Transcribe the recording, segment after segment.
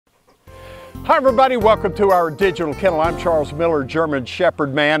Hi everybody, welcome to our digital kennel. I'm Charles Miller, German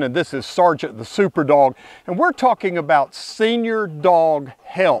Shepherd man, and this is Sergeant the Super Dog, and we're talking about senior dog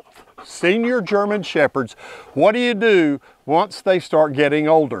health. Senior German Shepherds, what do you do once they start getting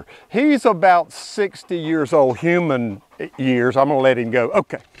older? He's about 60 years old, human years. I'm gonna let him go.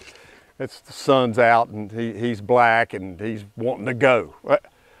 Okay, it's the sun's out and he's black and he's wanting to go.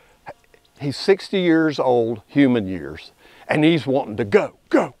 He's 60 years old, human years, and he's wanting to go,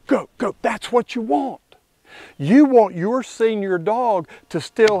 go, go, go. That's what you want. You want your senior dog to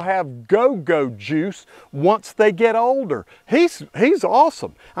still have go-go juice once they get older. He's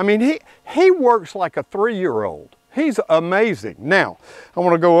awesome. I mean, he works like a 3-year-old. He's amazing. Now, I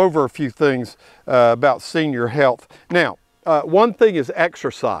want to go over a few things about senior health. Now, one thing is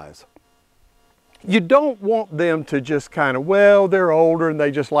exercise. You don't want them to just kind of, well, they're older and they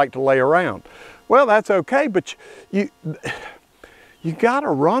just like to lay around. Well, that's okay, but you got to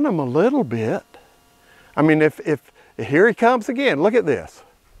run them a little bit. I mean, if here he comes again, look at this.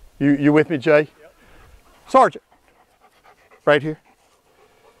 You with me, Jay? Yep. Sergeant, right here.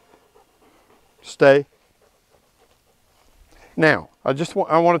 Stay. Now, I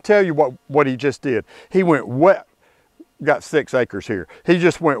want to tell you what he just did. He went got 6 acres here. He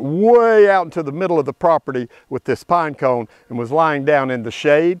just went way out into the middle of the property with this pine cone and was lying down in the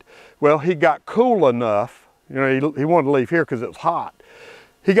shade. Well, he got cool enough, you know, he wanted to leave here because it was hot.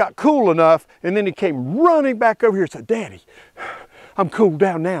 He got cool enough and then he came running back over here and said, "Daddy, I'm cooled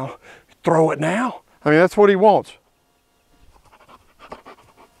down now. Throw it now." I mean, that's what he wants.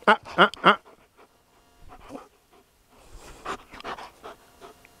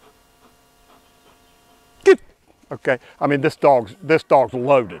 Get. Okay, I mean, this dog's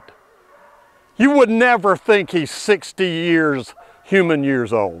loaded. You would never think he's 60 years, human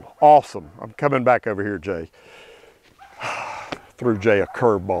years old. Awesome. I'm coming back over here, Jay. Threw Jay a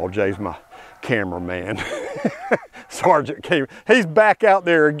curveball. Jay's my cameraman. Sergeant came, he's back out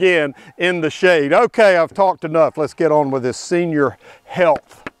there again in the shade. Okay, I've talked enough. Let's get on with this senior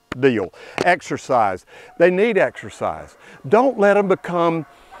health deal. Exercise. They need exercise. Don't let them become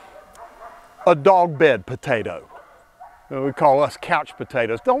a dog bed potato. You know, we call us couch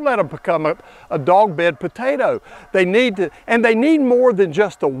potatoes. Don't let them become a dog bed potato. They need to, and they need more than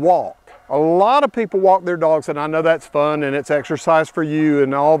just a walk. A lot of people walk their dogs, and I know that's fun and it's exercise for you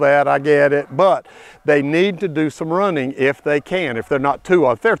and all that, I get it, but they need to do some running if they can, if they're not too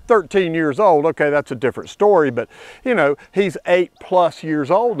old. If they're 13 years old, okay, that's a different story, but you know, he's 8+ years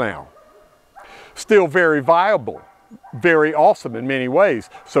old now. Still very viable, very awesome in many ways.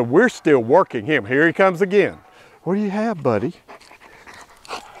 So we're still working him. Here he comes again. What do you have, buddy?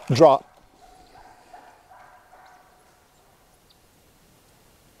 Drop.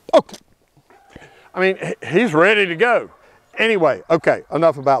 Okay. I mean, he's ready to go. Anyway, okay,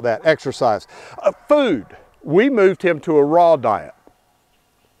 enough about that. Exercise. Food. We moved him to a raw diet.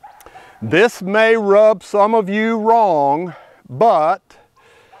 This may rub some of you wrong, but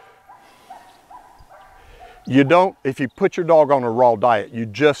you don't, if you put your dog on a raw diet, you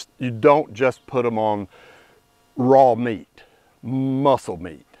don't just put them on raw meat, muscle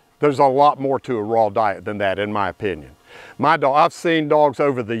meat. There's a lot more to a raw diet than that, in my opinion. My dog, I've seen dogs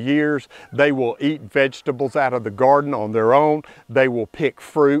over the years, they will eat vegetables out of the garden on their own. They will pick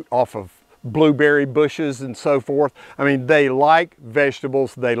fruit off of blueberry bushes and so forth. I mean, they like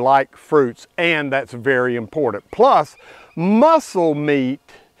vegetables, they like fruits, and that's very important. Plus, muscle meat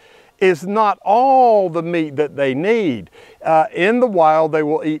is not all the meat that they need. In the wild, they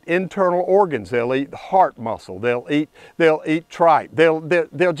will eat internal organs. They'll eat heart muscle. They'll eat tripe.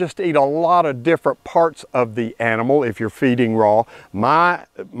 They'll just eat a lot of different parts of the animal if you're feeding raw. My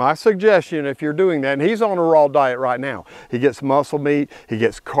suggestion, if you're doing that, and he's on a raw diet right now, he gets muscle meat, he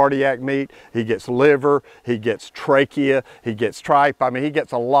gets cardiac meat, he gets liver, he gets trachea, he gets tripe. I mean, he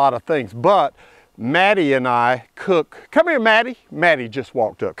gets a lot of things. But Maddy and I cook. Come here, Maddy. Maddy just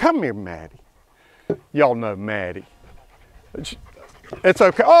walked up. Come here, Maddy. Y'all know Maddy. It's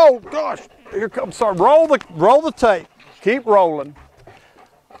okay. Oh gosh, here comes. Sorry. Roll the tape. Keep rolling.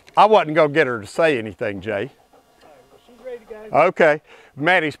 I wasn't gonna get her to say anything, Jay. She's ready to go. Okay.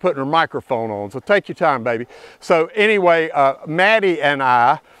 Maddy's putting her microphone on, so take your time, baby. So anyway, Maddy and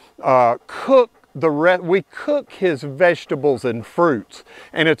I cook. We cook his vegetables and fruits,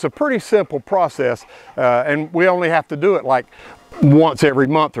 and it's a pretty simple process, and we only have to do it like once every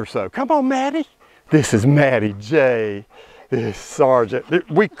month or so. Come on, Maddy. This is Maddy J. This is Sergeant.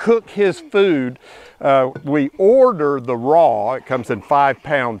 We cook his food. We order the raw. It comes in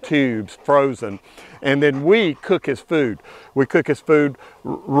 5-pound tubes, frozen, and then we cook his food. We cook his food,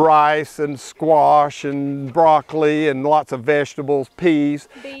 rice and squash and broccoli and lots of vegetables, peas.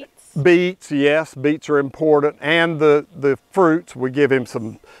 Beets. Beets, yes, beets are important. And the fruits, we give him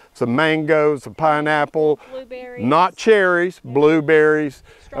some mangoes, some pineapple. Blueberries. Not cherries, blueberries.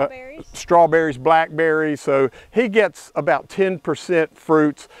 Strawberries. Strawberries, blackberries. So he gets about 10%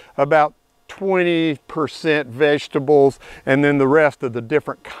 fruits, about 20% vegetables, and then the rest of the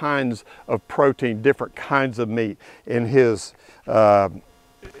different kinds of protein, different kinds of meat in his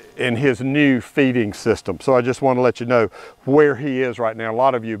new feeding system. So I just want to let you know where he is right now. A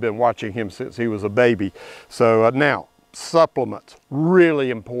lot of you have been watching him since he was a baby. So now, supplements, really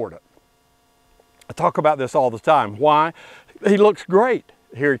important. I talk about this all the time. Why? He looks great.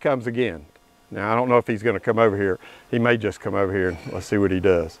 Here he comes again. Now, I don't know if he's going to come over here. He may just come over here and let's see what he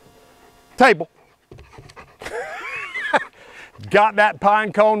does. Table. Got that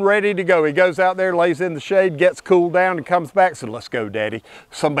pine cone ready to go. He goes out there, lays in the shade, gets cooled down, and comes back. Said, let's go, Daddy.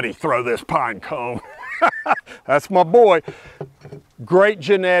 Somebody throw this pine cone. That's my boy. Great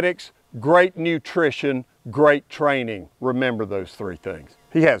genetics, great nutrition, great training. Remember those three things.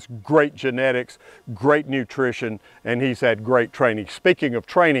 He has great genetics, great nutrition, and he's had great training. Speaking of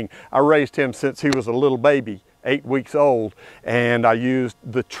training, I raised him since he was a little baby, 8 weeks old, and I used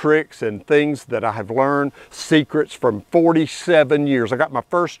the tricks and things that I have learned, secrets from 47 years. I got my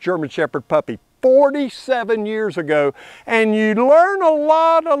first German Shepherd puppy 47 years ago, and you learn a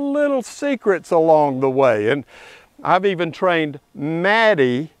lot of little secrets along the way. And I've even trained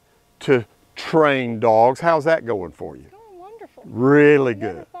Maddy to train dogs. How's that going for you? Oh, wonderful. Really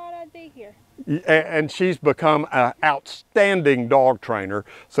good. Never thought I'd be here. And she's become an outstanding dog trainer.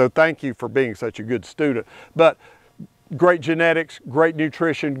 So thank you for being such a good student. But great genetics, great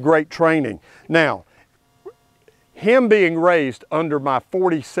nutrition, great training. Now, him being raised under my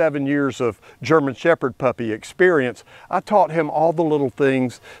 47 years of German Shepherd puppy experience, I taught him all the little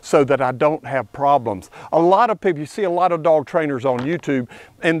things so that I don't have problems. A lot of people, you see a lot of dog trainers on YouTube,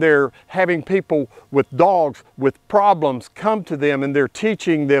 and they're having people with dogs with problems come to them, and they're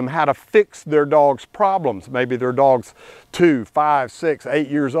teaching them how to fix their dog's problems. Maybe their dog's 2, 5, 6, 8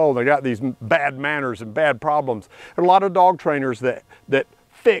 years old. They got these bad manners and bad problems. There are a lot of dog trainers that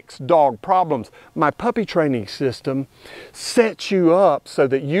fix dog problems. My puppy training system sets you up so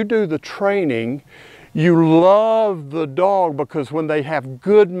that you do the training, you love the dog, because when they have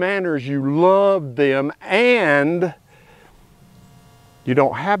good manners, you love them, and you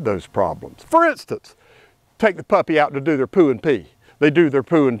don't have those problems. For instance, take the puppy out to do their poo and pee. They do their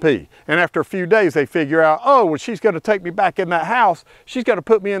poo and pee. And after a few days, they figure out, oh, well, she's going to take me back in that house. She's going to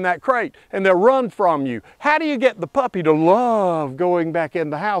put me in that crate, and they'll run from you. How do you get the puppy to love going back in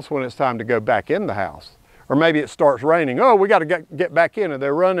the house when it's time to go back in the house? Or maybe it starts raining. Oh, we got to get back in, and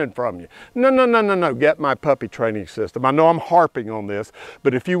they're running from you. No, no, no, no, no. Get my puppy training system. I know I'm harping on this,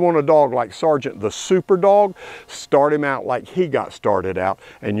 but if you want a dog like Sergeant the Super Dog, start him out like he got started out,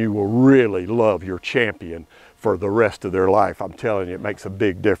 and you will really love your champion for the rest of their life. I'm telling you, it makes a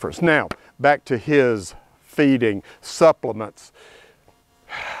big difference. Now, back to his feeding, supplements.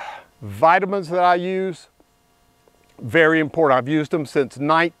 Vitamins that I use, very important. I've used them since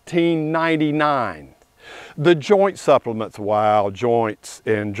 1999. The joint supplements, wow, joints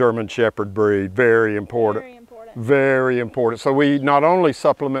in German Shepherd breed, very important. Very important. Very important. So we not only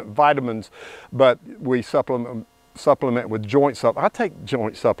supplement vitamins, but we supplement with joint supplements. I take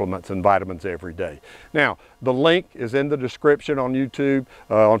joint supplements and vitamins every day. Now, the link is in the description on YouTube,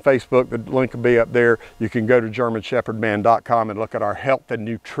 on Facebook. The link will be up there. You can go to GermanShepherdMan.com and look at our health and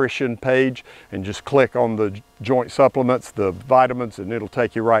nutrition page and just click on the joint supplements, the vitamins, and it'll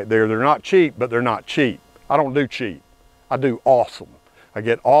take you right there. They're not cheap, but they're not cheap. I don't do cheap. I do awesome. I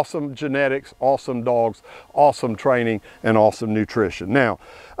get awesome genetics, awesome dogs, awesome training, and awesome nutrition. Now,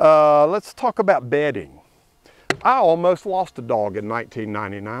 let's talk about bedding. I almost lost a dog in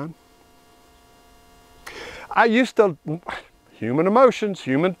 1999. I used to, human emotions,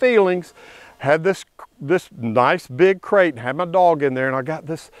 human feelings, had this nice big crate and had my dog in there, and I got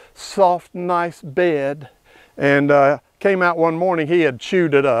this soft, nice bed, and came out one morning, he had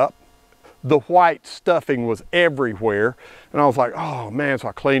chewed it up. The white stuffing was everywhere, and I was like, oh man, so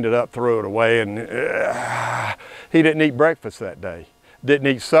I cleaned it up, threw it away, and he didn't eat breakfast that day. Didn't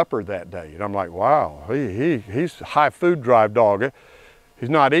eat supper that day. And I'm like, wow, he's a high food drive dog. He's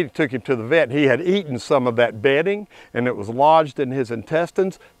not eating. Took him to the vet. He had eaten some of that bedding, and it was lodged in his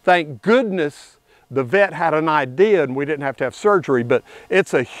intestines. Thank goodness the vet had an idea and we didn't have to have surgery, but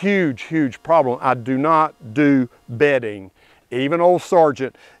it's a huge, huge problem. I do not do bedding. Even old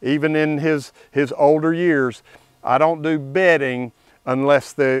Sergeant, even in his older years, I don't do bedding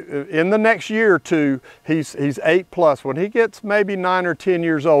unless in the next year or two, he's 8+. When he gets maybe 9 or 10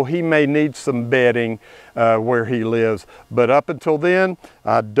 years old, he may need some bedding where he lives. But up until then,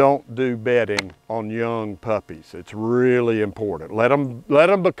 I don't do bedding on young puppies. It's really important. Let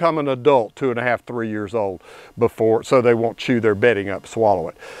them become an adult, 2.5, 3 years old, before, so they won't chew their bedding up, swallow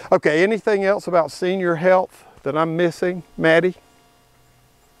it. Okay, anything else about senior health that I'm missing, Maddie?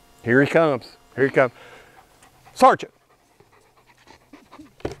 Here he comes. Here he comes. Sergeant.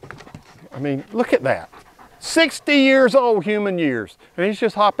 I mean, look at that. 60 years old, human years. And he's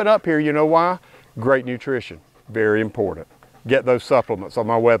just hopping up here. You know why? Great nutrition. Very important. Get those supplements on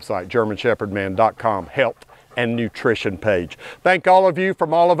my website, GermanShepherdman.com, health and nutrition page. Thank all of you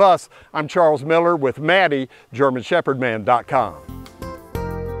from all of us. I'm Charles Miller with Maddy, GermanShepherdman.com.